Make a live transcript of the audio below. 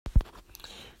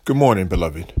Good morning,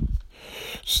 beloved.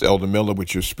 It's Elder Miller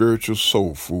with your spiritual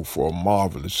soul food for a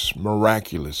marvelous,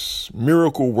 miraculous,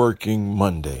 miracle-working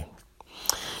Monday.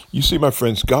 You see, my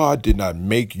friends, God did not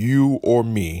make you or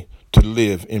me to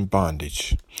live in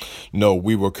bondage. No,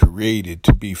 we were created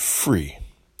to be free.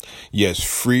 Yes,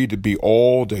 free to be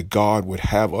all that God would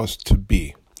have us to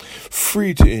be.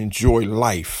 Free to enjoy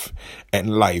life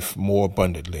and life more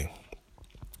abundantly.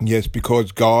 Yes,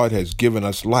 because God has given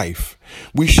us life,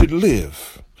 we should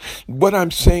live. What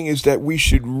I'm saying is that we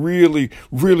should really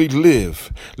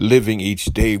live, living each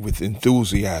day with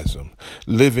enthusiasm,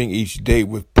 living each day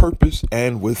with purpose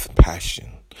and with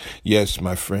passion. Yes,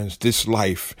 my friends, this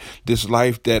life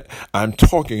that I'm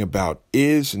talking about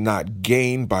is not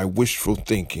gained by wishful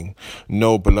thinking.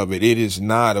 No, beloved, it is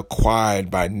not acquired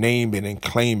by naming and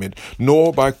claiming,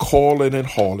 nor by calling and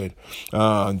hauling.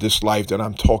 This life that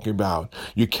I'm talking about,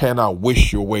 you cannot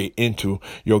wish your way into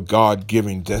your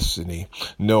God-given destiny.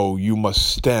 No, you must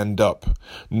stand up.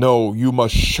 No, you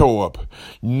must show up.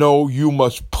 No, you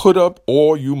must put up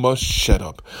or you must shut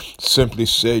up. Simply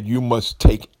said, you must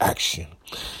take action.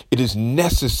 It is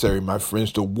necessary, my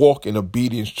friends, to walk in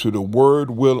obedience to the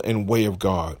word, will, and way of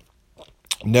God.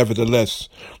 Nevertheless,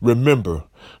 remember,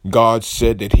 God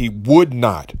said that he would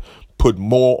not put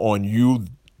more on you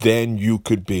than you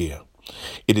could bear.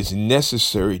 It is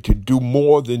necessary to do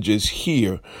more than just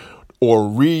hear or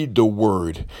read the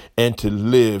word and to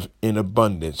live in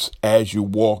abundance as you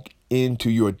walk into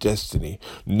your destiny.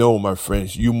 No, my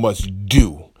friends, you must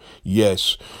do.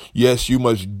 Yes, you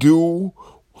must do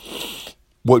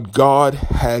what God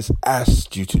has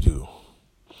asked you to do.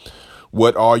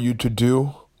 What are you to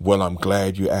do? Well, I'm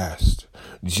glad you asked.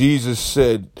 Jesus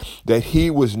said that he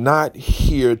was not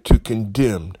here to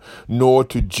condemn nor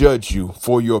to judge you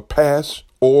for your past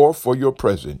or for your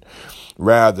present.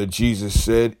 Rather, Jesus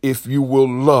said, if you will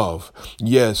love,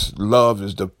 yes, love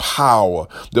is the power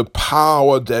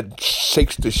that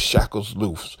shakes the shackles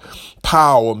loose.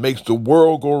 Power makes the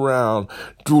world go round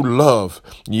through love.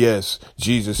 Yes,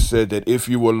 Jesus said that if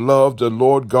you will love the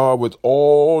Lord God with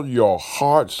all your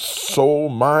heart, soul,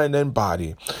 mind, and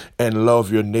body, and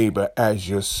love your neighbor as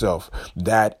yourself,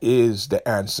 that is the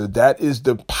answer. That is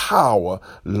the power,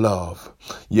 love.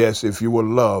 Yes, if you will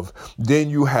love, then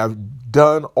you have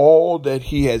done all that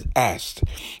he has asked.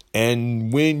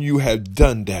 And when you have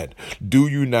done that, do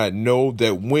you not know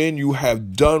that when you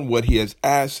have done what he has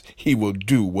asked, he will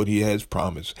do what he has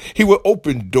promised? He will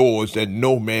open doors that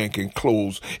no man can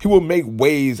close. He will make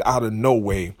ways out of no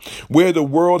way. Where the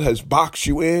world has boxed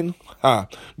you in,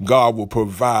 God will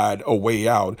provide a way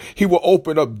out. He will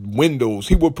open up windows.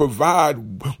 He will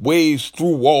provide ways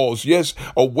through walls. Yes,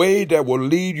 a way that will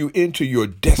lead you into your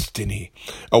destiny,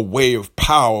 a way of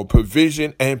power,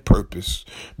 provision, and purpose,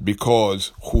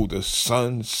 because who the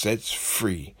Son sets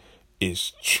free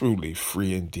is truly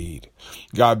free indeed.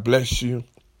 God bless you.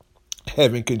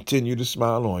 Heaven continue to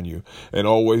smile on you, and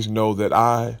always know that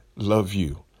I love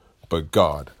you, but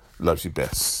God loves you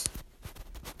best.